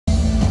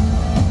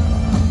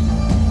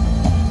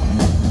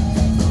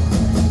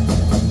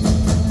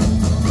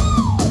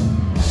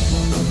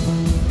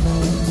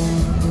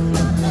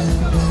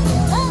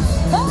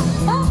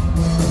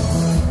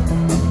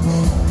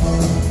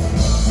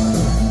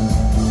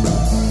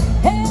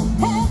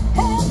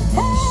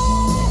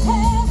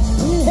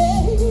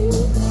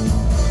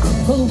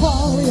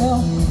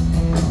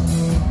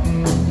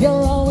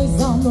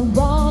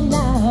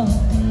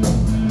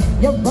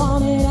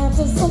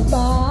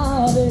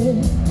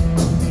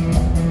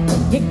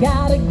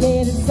gotta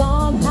get it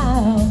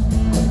somehow.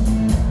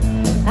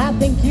 I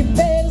think you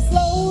better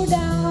slow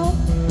down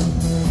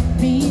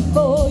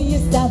before you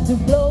start to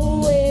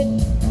blow it.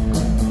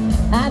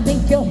 I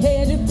think you're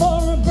headed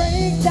for a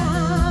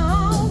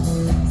breakdown,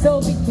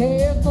 so be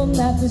careful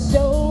not to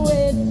show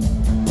it.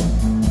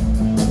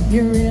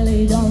 You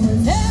really don't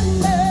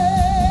remember.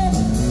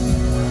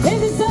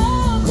 Is it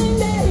something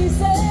they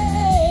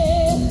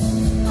say?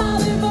 How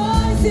the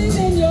voices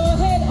in your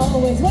head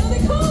always, what do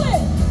they call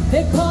it?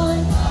 They call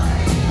it,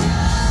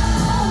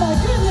 oh my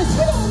goodness,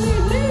 you don't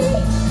need me.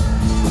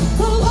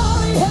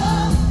 Gloria,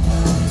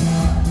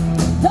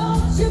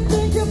 don't you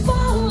think you're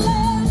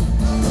falling?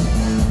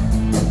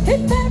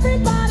 If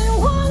everybody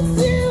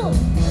wants you,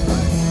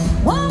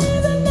 why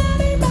isn't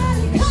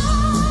anybody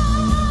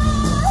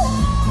calling?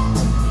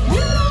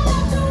 You don't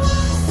have to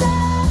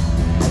answer.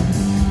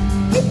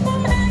 Keep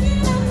on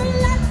hanging on the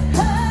line.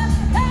 Hey,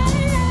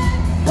 hey,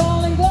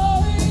 calling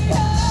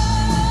Gloria.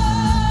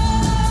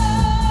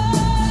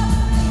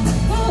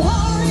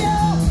 Gloria,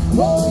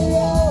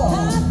 Gloria.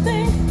 I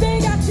think they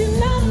got your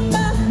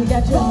number. They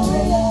got your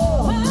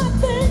number. I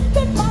think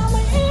they found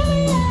the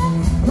alien.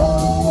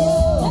 Gloria.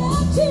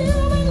 That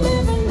you've been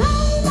living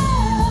under.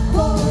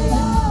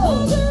 Gloria.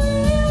 Oh, you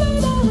really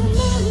don't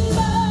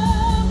remember.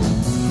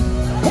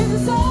 Is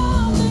it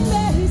something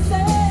that he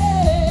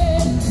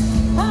said?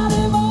 How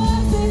the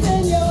voices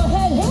in your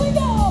head. Here we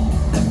go.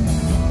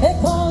 They're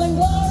calling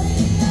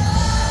Gloria.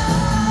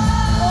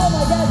 Oh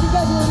my God, you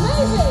guys are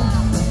amazing.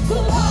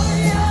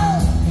 Gloria.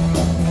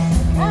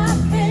 I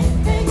think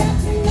they got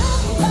your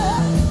number.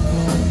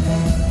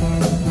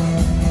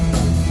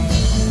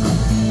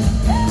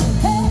 Hey,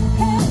 hey,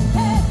 hey,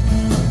 hey.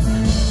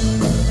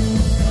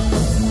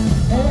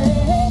 Hey,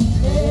 hey,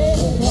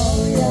 hey,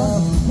 Gloria.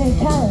 Hey,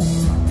 Karen.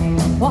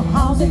 Well,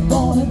 how's it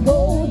gonna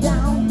go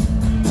down?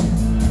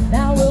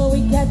 Now will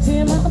we catch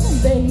him on the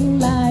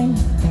baseline?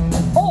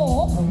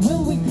 Or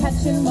will we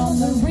catch him on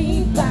the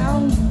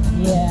rebound?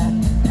 Yeah.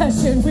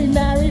 Should we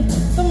marry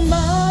the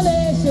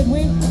money? Should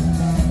we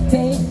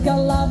take a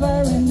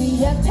lover in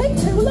the air? Take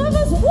two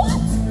lovers?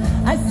 What?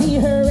 I see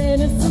her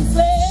innocent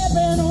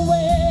slipping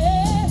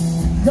away.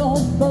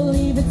 Don't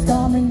believe it's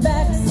coming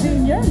back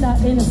soon. You're not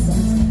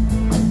innocent.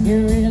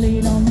 You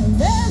really don't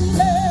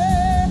remember.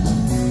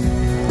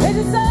 Is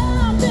it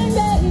something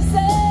that he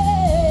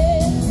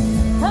said?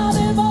 How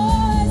the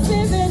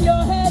voices in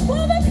your head,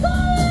 what do they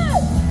call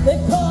it?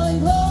 They're calling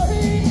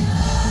Gloria.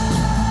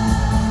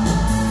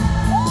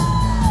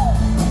 Oh,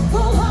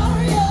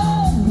 Gloria,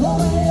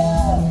 Gloria.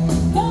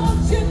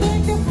 Don't you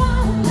think you're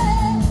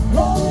falling?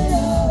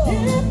 Gloria.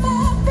 If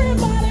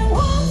everybody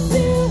wants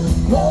you,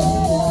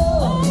 Gloria.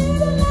 Why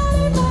isn't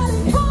anybody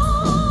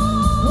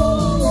calling?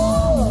 Gloria.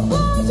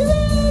 But you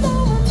really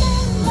don't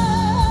remember.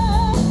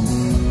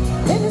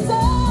 Is it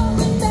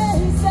something that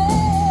he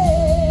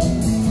said?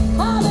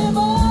 How the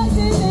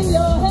voices in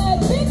your head,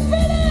 big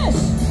finish.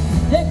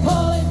 They're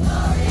calling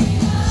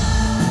Gloria.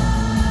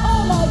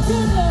 Oh my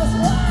goodness,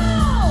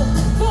 wow!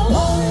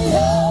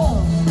 Gloria.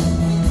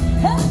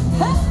 Ha,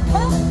 ha,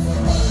 ha.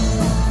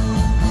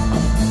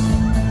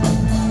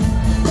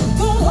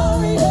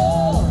 Gloria.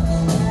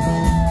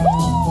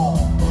 Woo!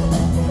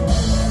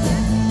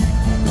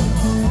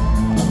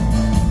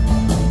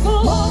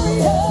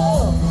 Gloria.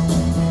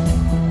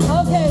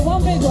 Okay,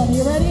 one big one.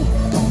 You ready?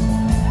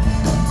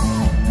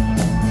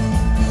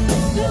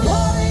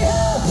 Gloria,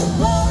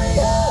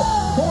 Gloria.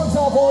 Come on,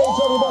 top 4H,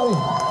 everybody.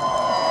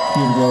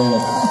 Give Gloria.